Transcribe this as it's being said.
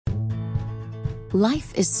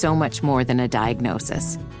Life is so much more than a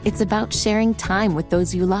diagnosis. It's about sharing time with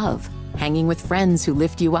those you love, hanging with friends who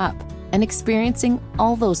lift you up, and experiencing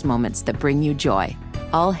all those moments that bring you joy.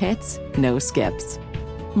 All hits, no skips.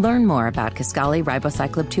 Learn more about Kisqali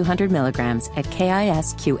Ribociclib 200 milligrams at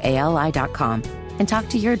KISQALI.com and talk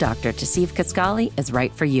to your doctor to see if Kisqali is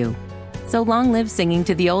right for you. So long live singing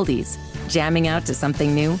to the oldies, jamming out to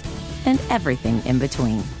something new, and everything in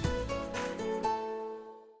between.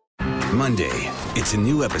 Monday, it's a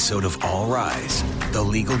new episode of All Rise, the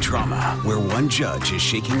legal drama where one judge is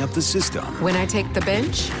shaking up the system. When I take the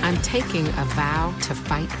bench, I'm taking a vow to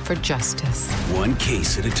fight for justice. One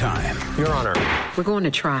case at a time. Your Honor. We're going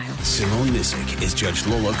to trial. Simone Missick is Judge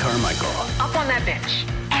Lola Carmichael. Up on that bench.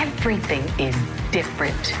 Everything is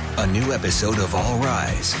different. A new episode of All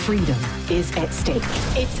Rise. Freedom is at stake.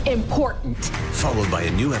 It's important. Followed by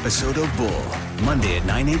a new episode of Bull. Monday at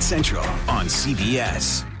 9/8 Central on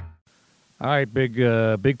CBS. All right,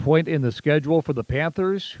 big point in the schedule for the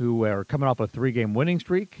Panthers, who are coming off a 3-game winning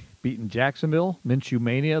streak, beating Jacksonville, Minshew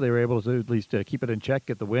Mania. They were able to at least keep it in check,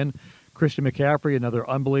 get the win. Christian McCaffrey, another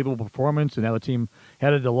unbelievable performance, and now the team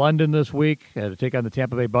headed to London this week to take on the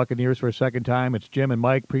Tampa Bay Buccaneers for a second time. It's Jim and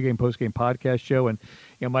Mike, pregame, postgame podcast show. And,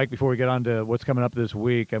 Mike, before we get on to what's coming up this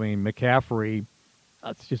week, I mean, McCaffrey,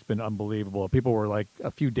 it's just been unbelievable. People were like a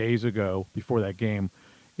few days ago before that game,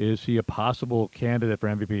 is he a possible candidate for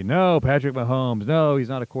MVP? No, Patrick Mahomes. No, he's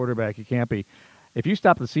not a quarterback. He can't be. If you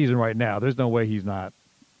stop the season right now, there's no way he's not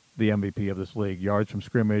the MVP of this league. Yards from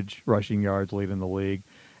scrimmage, rushing yards leading the league.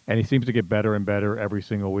 And he seems to get better and better every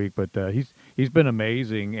single week. But he's been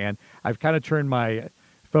amazing. And I've kind of turned my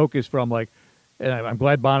focus from and I'm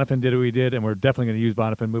glad Bonifan did what he did, and we're definitely going to use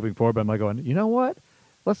Bonifan moving forward. But I'm going, you know what?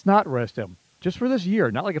 Let's not rest him. Just for this year,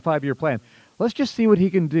 not like a 5-year plan. Let's just see what he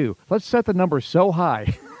can do. Let's set the number so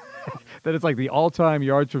high that it's like the all-time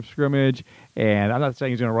yards from scrimmage. And I'm not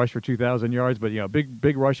saying he's going to rush for 2,000 yards, but,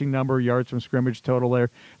 big rushing number, yards from scrimmage total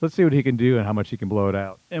there. Let's see what he can do and how much he can blow it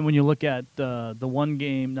out. And when you look at the one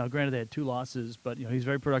game, now granted they had 2 losses, but he's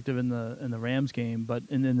very productive in the Rams game. But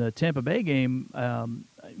in the Tampa Bay game,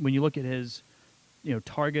 when you look at his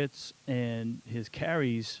targets and his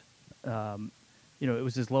carries, it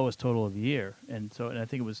was his lowest total of the year, and I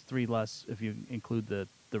think it was 3 less if you include the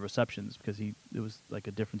receptions, because it was like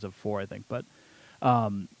a difference of 4, I think. But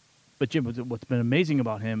Jim, what's been amazing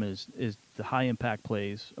about him is the high impact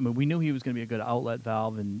plays. I mean, we knew he was going to be a good outlet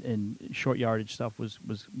valve, and short yardage stuff was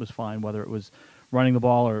fine, whether it was running the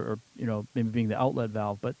ball or maybe being the outlet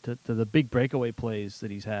valve. But to the big breakaway plays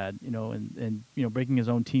that he's had, and breaking his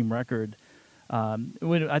own team record.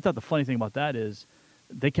 I thought the funny thing about that is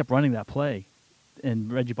they kept running that play.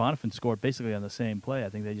 And Reggie Bonifan scored basically on the same play. I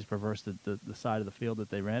think they just reversed the side of the field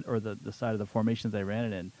that they ran, or the side of the formation that they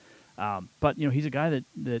ran it in. But he's a guy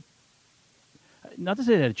that not to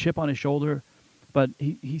say that had a chip on his shoulder, but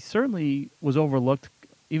he certainly was overlooked.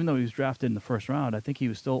 Even though he was drafted in the first round, I think he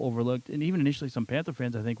was still overlooked. And even initially, some Panther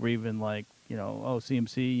fans, I think, were even like,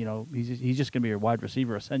 CMC, he's just going to be your wide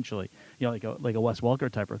receiver essentially, like a Wes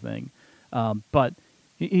Welker type of thing. But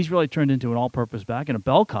he's really turned into an all-purpose back and a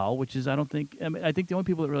bell cow, which is, I think the only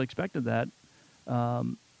people that really expected that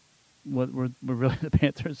were really the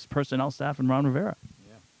Panthers personnel staff and Ron Rivera.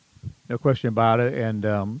 Yeah. No question about it. And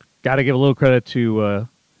got to give a little credit to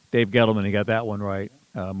Dave Gettleman. He got that one right.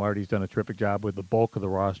 Marty's done a terrific job with the bulk of the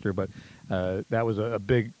roster, but that was a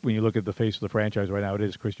big, when you look at the face of the franchise right now, it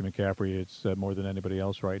is Christian McCaffrey. It's more than anybody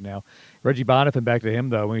else right now. Reggie Bonifan, back to him,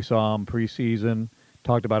 though, when we saw him preseason,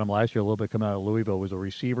 talked about him last year a little bit coming out of Louisville, was a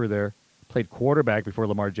receiver there, played quarterback before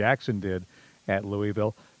Lamar Jackson did at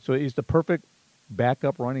Louisville. So he's the perfect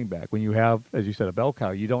backup running back. When you have, as you said, a bell cow,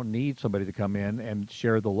 you don't need somebody to come in and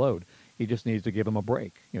share the load. He just needs to give him a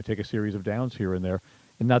break, take a series of downs here and there.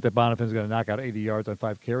 And not that Bonifan's going to knock out 80 yards on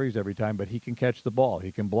 5 carries every time, but he can catch the ball.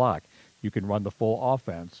 He can block. You can run the full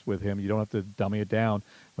offense with him. You don't have to dummy it down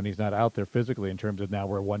when he's not out there physically in terms of now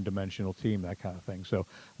we're a one-dimensional team, that kind of thing. So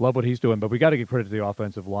love what he's doing. But we got to give credit to the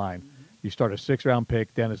offensive line. Mm-hmm. You start a 6th-round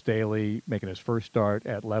pick, Dennis Daly, making his first start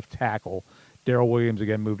at left tackle. Darrell Williams,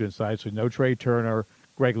 again, moved inside. So no Trey Turner.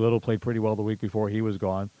 Greg Little played pretty well the week before he was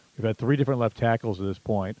gone. We've had 3 different left tackles at this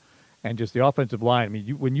point. And just the offensive line, I mean,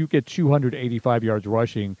 when you get 285 yards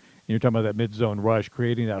rushing, you're talking about that mid-zone rush,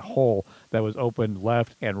 creating that hole that was open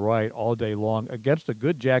left and right all day long against a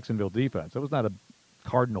good Jacksonville defense. That was not a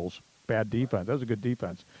Cardinals bad defense. That was a good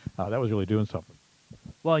defense. That was really doing something.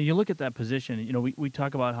 Well, you look at that position, we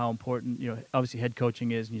talk about how important, obviously head coaching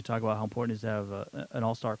is, and you talk about how important it is to have an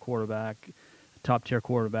all-star quarterback, top-tier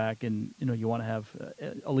quarterback, and, you want to have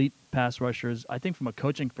elite pass rushers. I think from a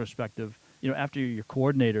coaching perspective, after your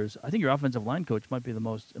coordinators, I think your offensive line coach might be the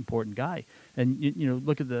most important guy. And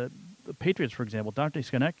look at the Patriots, for example. Dante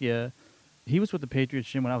Scarnecchia, he was with the Patriots,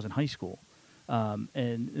 Jim, when I was in high school.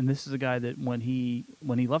 And this is a guy that when he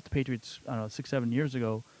left the Patriots, I don't know, 6-7 years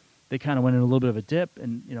ago, they kind of went in a little bit of a dip.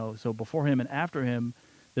 And so before him and after him,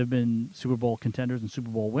 there have been Super Bowl contenders and Super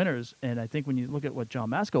Bowl winners. And I think when you look at what John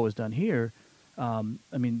Masco has done here,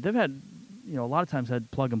 they've had a lot of times had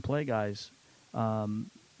plug and play guys. And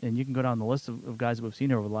you can go down the list of guys that we've seen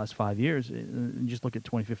here over the last 5 years, and just look at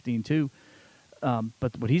 2015 too.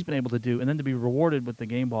 But what he's been able to do, and then to be rewarded with the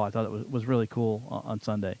game ball, I thought it was really cool on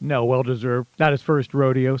Sunday. No, well-deserved. Not his first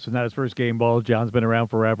rodeo, so not his first game ball. John's been around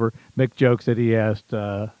forever. Mick jokes that he asked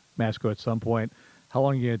Masco at some point, how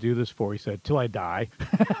long are you going to do this for? He said, till I die.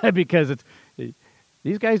 Because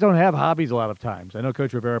these guys don't have hobbies a lot of times. I know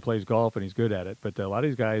Coach Rivera plays golf, and he's good at it, but a lot of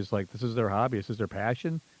these guys, this is their hobby. This is their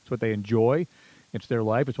passion. It's what they enjoy. It's their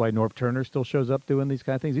life. It's why Norv Turner still shows up doing these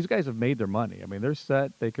kind of things. These guys have made their money. I mean, they're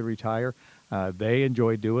set. They could retire. They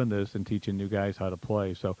enjoy doing this and teaching new guys how to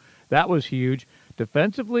play. So that was huge.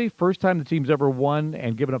 Defensively, first time the team's ever won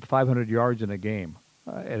and given up 500 yards in a game.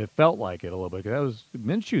 And it felt like it a little bit.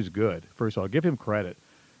 Minshew's good. First of all, give him credit.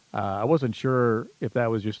 I wasn't sure if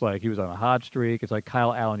that was just like he was on a hot streak. It's like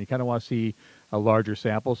Kyle Allen. You kind of want to see a larger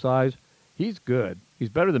sample size. He's good. He's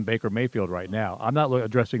better than Baker Mayfield right now. I'm not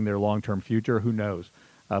addressing their long-term future. Who knows?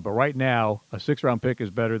 But right now, a 6th-round pick is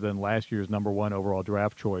better than last year's number 1 overall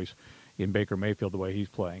draft choice in Baker Mayfield the way he's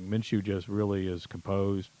playing. Minshew just really is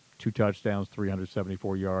composed. 2 touchdowns,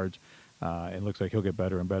 374 yards. And looks like he'll get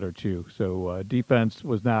better and better, too. So defense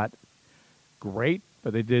was not great,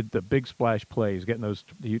 but they did the big splash plays, getting those.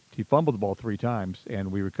 He fumbled the ball 3 times,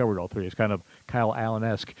 and we recovered all 3. It's kind of Kyle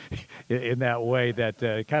Allen-esque in that way, that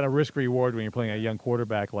kind of risk-reward when you're playing a young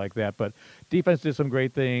quarterback like that. But defense did some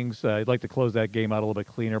great things. I'd like to close that game out a little bit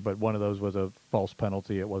cleaner, but one of those was a false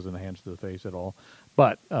penalty. It wasn't a hands to the face at all.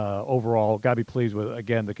 But overall, got to be pleased with,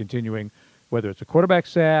 again, the continuing, whether it's a quarterback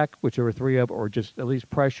sack, which there were 3 of, or just at least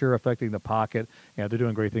pressure affecting the pocket. Yeah, they're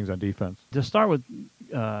doing great things on defense. To start with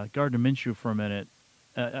Gardner Minshew for a minute,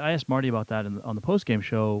 I asked Marty about that on the postgame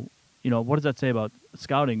show. What does that say about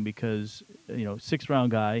scouting? Because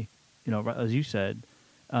 6th-round guy, as you said,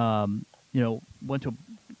 went to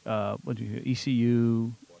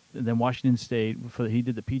ECU, and then Washington State. He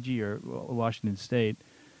did the PG or Washington State.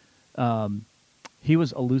 He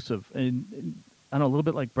was elusive, and I don't know, a little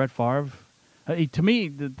bit like Brett Favre. To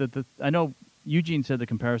me, I know Eugene said the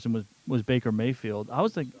comparison was Baker Mayfield. I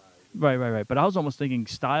was thinking, right, but I was almost thinking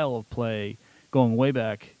style of play going way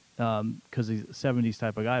back, because he's a 70s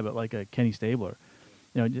type of guy, but like a Kenny Stabler,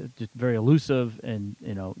 just very elusive, and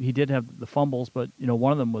he did have the fumbles, but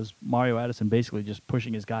one of them was Mario Addison basically just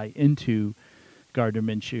pushing his guy into Gardner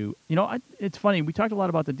Minshew. It's funny, we talked a lot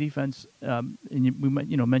about the defense, and we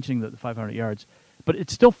mentioning the 500 yards, but it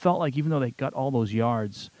still felt like even though they got all those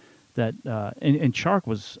yards, that and Chark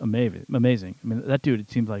was amazing. I mean, that dude, it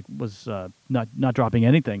seems like, was not dropping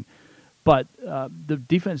anything, but the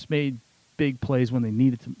defense made big plays when they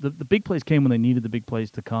needed to. The big plays came when they needed the big plays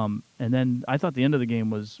to come. And then I thought the end of the game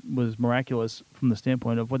was miraculous from the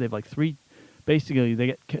standpoint of what they've like 3. Basically,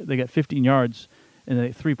 they get 15 yards and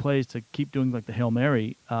they 3 plays to keep doing like the Hail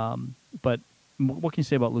Mary. But what can you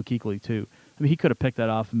say about Luke Kuechly too? I mean, he could have picked that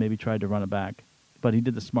off and maybe tried to run it back, but he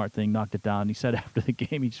did the smart thing, knocked it down. He said after the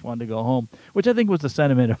game he just wanted to go home, which I think was the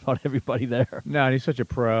sentiment about everybody there. No, and he's such a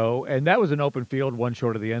pro. And that was an open field, one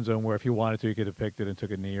short of the end zone, where if he wanted to, he could have picked it and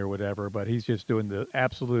took a knee or whatever. But he's just doing the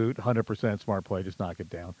absolute 100% smart play, just knock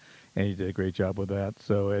it down. And he did a great job with that.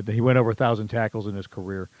 So he went over 1,000 tackles in his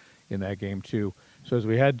career in that game, too. So as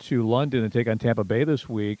we head to London and take on Tampa Bay this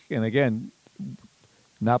week, and again,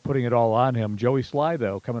 not putting it all on him, Joey Sly,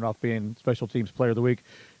 though, coming off being Special Teams Player of the Week,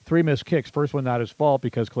 3 missed kicks. First one not his fault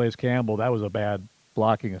because Calais Campbell, that was a bad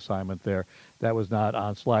blocking assignment there. That was not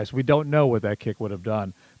on Sly. So we don't know what that kick would have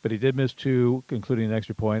done. But he did miss 2, including an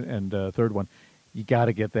extra point, and third one. You got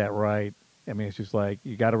to get that right. I mean, it's just like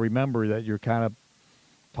you got to remember that you're kind of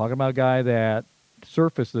talking about a guy that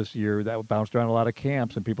surfaced this year that bounced around a lot of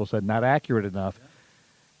camps, and people said not accurate enough.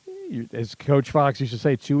 As Coach Fox used to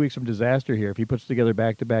say, 2 weeks from disaster here. If he puts together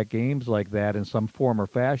back-to-back games like that in some form or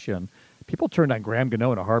fashion, people turned on Graham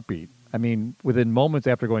Gano in a heartbeat. I mean, within moments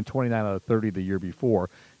after going 29 out of 30 the year before,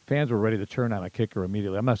 fans were ready to turn on a kicker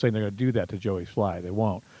immediately. I'm not saying they're going to do that to Joey Sly. They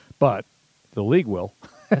won't. But the league will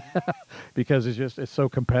because it's so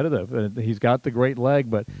competitive. And he's got the great leg,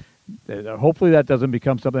 but hopefully that doesn't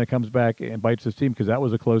become something that comes back and bites his team, because that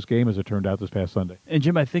was a close game as it turned out this past Sunday. And,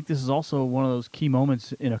 Jim, I think this is also one of those key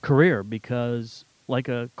moments in a career, because like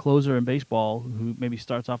a closer in baseball who maybe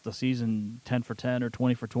starts off the season 10 for 10 or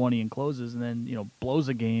 20 for 20 and closes, and then blows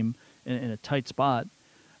a game in a tight spot.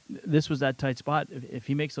 This was that tight spot. If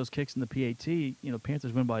he makes those kicks in the PAT,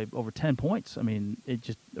 Panthers win by over 10 points. I mean,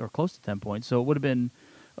 or close to 10 points. So it would have been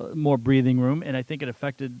more breathing room, and I think it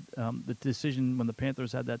affected the decision when the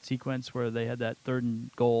Panthers had that sequence where they had that third and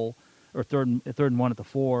goal or third and 1 at the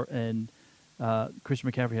 4, and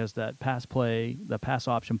Christian McCaffrey has that pass play, the pass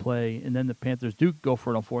option play, and then the Panthers do go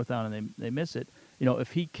for it on 4th down and they miss it.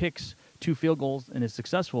 If he kicks 2 field goals and is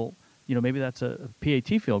successful, maybe that's a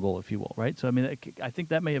PAT field goal, if you will, right? So, I mean, I think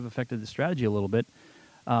that may have affected the strategy a little bit.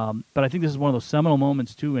 But I think this is one of those seminal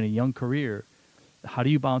moments, too, in a young career. How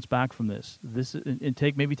do you bounce back from this?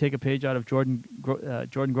 And maybe take a page out of Jordan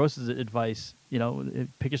Gross's advice.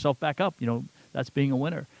 Pick yourself back up. That's being a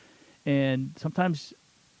winner. And sometimes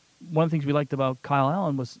one of the things we liked about Kyle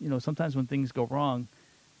Allen was, sometimes when things go wrong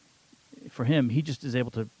for him, he just is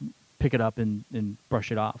able to pick it up and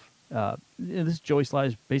brush it off. This is Joey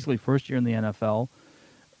Sly's basically first year in the NFL,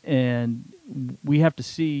 and we have to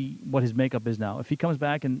see what his makeup is now. If he comes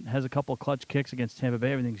back and has a couple of clutch kicks against Tampa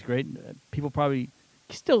Bay, everything's great. People probably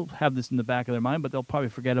still have this in the back of their mind, but they'll probably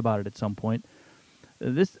forget about it at some point.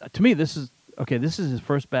 This is his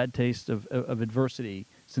first bad taste of adversity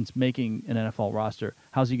since making an NFL roster.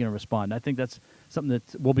 How's he going to respond? I think that's something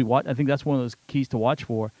that will be I think that's one of those keys to watch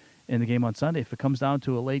for in the game on Sunday. If it comes down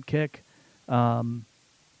to a late kick, I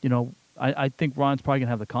think Ron's probably going to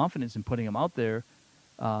have the confidence in putting him out there.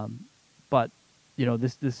 But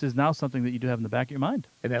this is now something that you do have in the back of your mind.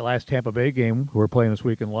 And that last Tampa Bay game we're playing this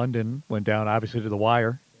week in London went down obviously to the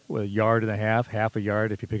wire with 1.5 yards, half a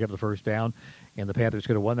yard if you pick up the first down. And the Panthers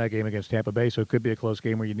could have won that game against Tampa Bay, so it could be a close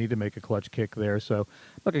game where you need to make a clutch kick there. So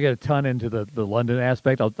I'm not going to get a ton into the London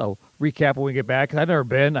aspect. I'll recap when we get back. 'Cause I've never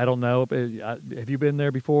been. I don't know. Have you been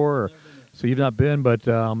there before? Or? So you've not been, but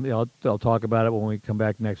I'll talk about it when we come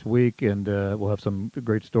back next week, and we'll have some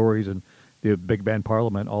great stories and the Big Ben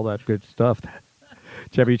Parliament, all that good stuff.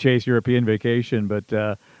 Chevy Chase European vacation,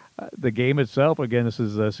 but the game itself, again, this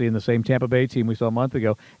is seeing the same Tampa Bay team we saw a month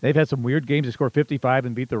ago. They've had some weird games. They scored 55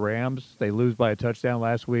 and beat the Rams. They lose by a touchdown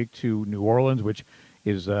last week to New Orleans, which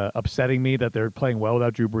is upsetting me that they're playing well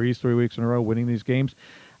without Drew Brees 3 weeks in a row, winning these games.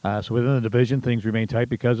 So within the division, things remain tight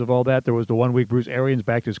because of all that. There was the 1 week Bruce Arians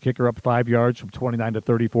backed his kicker up 5 yards from 29 to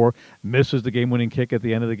 34, misses the game-winning kick at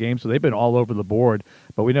the end of the game. So they've been all over the board.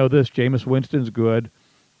 But we know this, Jameis Winston's good.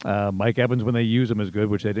 Mike Evans, when they use him, is good,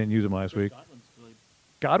 which they didn't use him last week.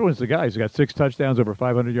 Godwin's the guy. He's got 6 touchdowns, over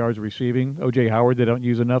 500 yards receiving. O.J. Howard, they don't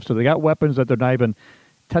use enough. So they got weapons that they're not even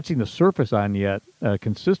touching the surface on yet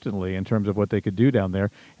consistently in terms of what they could do down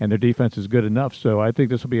there, and their defense is good enough. So I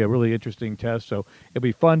think this will be a really interesting test. So it'll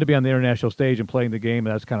be fun to be on the international stage and playing the game,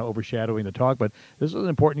 and that's kind of overshadowing the talk. But this is an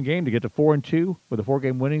important game to get to 4-2 with a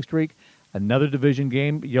 4-game winning streak. Another division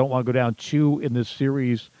game. You don't want to go down 2 in this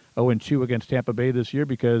series, 0-2 against Tampa Bay this year,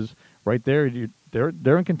 because right there,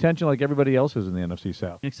 they're in contention like everybody else is in the NFC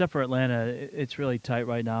South. Except for Atlanta, it's really tight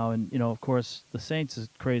right now. And, of course, the Saints is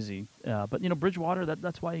crazy. But, Bridgewater,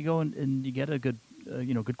 that's why you go and you get a good,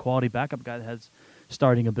 good quality backup guy that has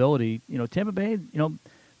starting ability. Tampa Bay,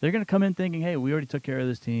 they're going to come in thinking, hey, we already took care of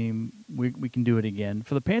this team. We can do it again.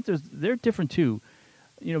 For the Panthers, they're different too.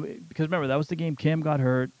 Because remember, that was the game Cam got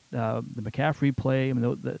hurt. The McCaffrey play,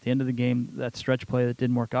 at the end of the game, that stretch play that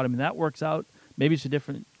didn't work out. That works out. Maybe it's a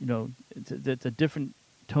different, it's a different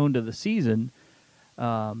tone to the season.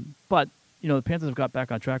 But, the Panthers have got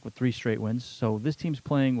back on track with 3 straight wins. So this team's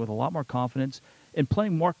playing with a lot more confidence and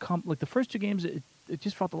playing more, like the first 2 games, it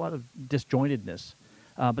just felt a lot of disjointedness.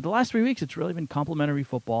 But the last 3 weeks, it's really been complimentary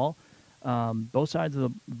football. Both sides of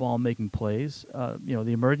the ball making plays. The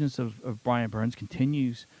emergence of Brian Burns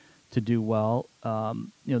continues to do well.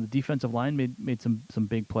 The defensive line made some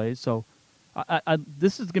big plays. So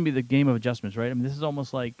this is going to be the game of adjustments, right? This is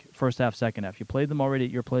almost like first half, second half. You played them already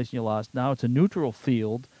at your place and you lost. Now it's a neutral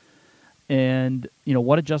field. And,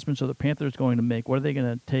 what adjustments are the Panthers going to make? What are they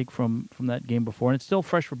going to take from that game before? And it's still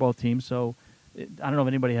fresh for both teams, so I don't know if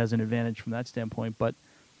anybody has an advantage from that standpoint. But,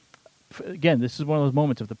 again, this is one of those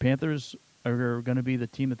moments. If the Panthers are going to be the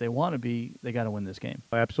team that they want to be, they got to win this game.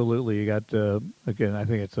 Absolutely. You got, again, I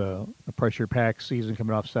think it's a pressure-packed season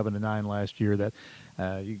coming off 7-9 last year that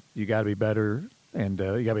you got to be better, and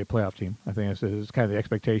you got to be a playoff team. I think it's kind of the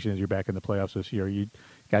expectation as you're back in the playoffs this year. You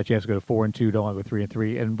got a chance to go to 4-2, don't want to go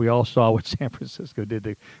 3-3, and we all saw what San Francisco did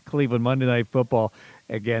to Cleveland Monday Night Football.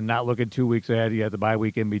 Again, not looking 2 weeks ahead. You had the bye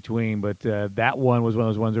week in between, but that one was one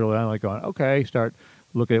of those ones early on, like going, okay, start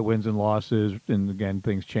looking at wins and losses, and again,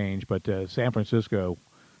 things change. But San Francisco,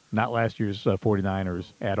 not last year's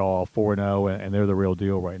 49ers at all, 4-0, and they're the real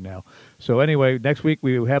deal right now. So anyway, next week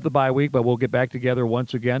we have the bye week, but we'll get back together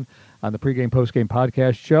once again on the pregame, postgame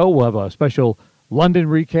podcast show. We'll have a special London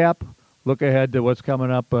recap, look ahead to what's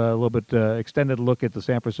coming up, a little bit extended look at the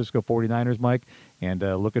San Francisco 49ers, Mike, and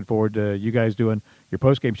looking forward to you guys doing your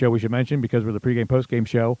postgame show, we should mention, because we're the pregame, postgame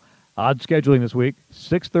show. Odd scheduling this week,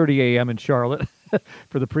 6:30 a.m. in Charlotte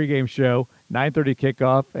for the pregame show, 9:30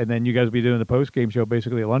 kickoff, and then you guys will be doing the postgame show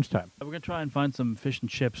basically at lunchtime. We're going to try and find some fish and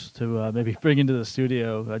chips to maybe bring into the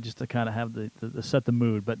studio just to kind of have the set the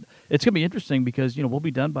mood. But it's going to be interesting because, we'll be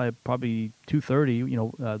done by probably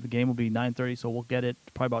 2:30. The game will be 9:30, so we'll get it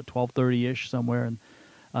probably about 12:30-ish somewhere.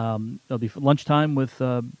 And it'll be lunchtime with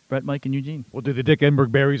Brett, Mike, and Eugene. We'll do the Dick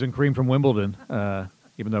Enberg berries and cream from Wimbledon,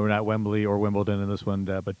 even though we're not Wembley or Wimbledon in this one,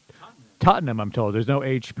 but Tottenham, I'm told. There's no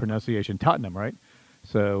H pronunciation. Tottenham, right?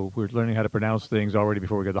 So we're learning how to pronounce things already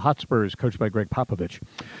before we go. The Hotspurs, coached by Greg Popovich.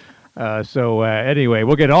 Anyway,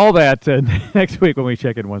 we'll get all that next week when we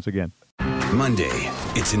check in once again. Monday,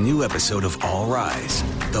 it's a new episode of All Rise,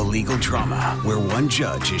 the legal drama where one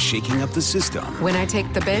judge is shaking up the system. When I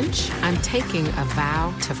take the bench, I'm taking a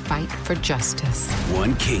vow to fight for justice.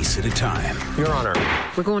 One case at a time. Your Honor.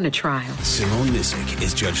 We're going to trial. Simone Missick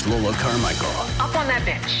is Judge Lola Carmichael. Up on that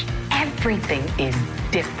bench. Everything is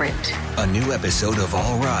different. A new episode of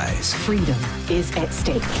All Rise. Freedom is at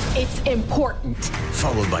stake. It's important.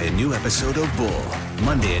 Followed by a new episode of Bull.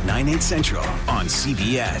 Monday at 9/8 Central on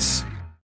CBS.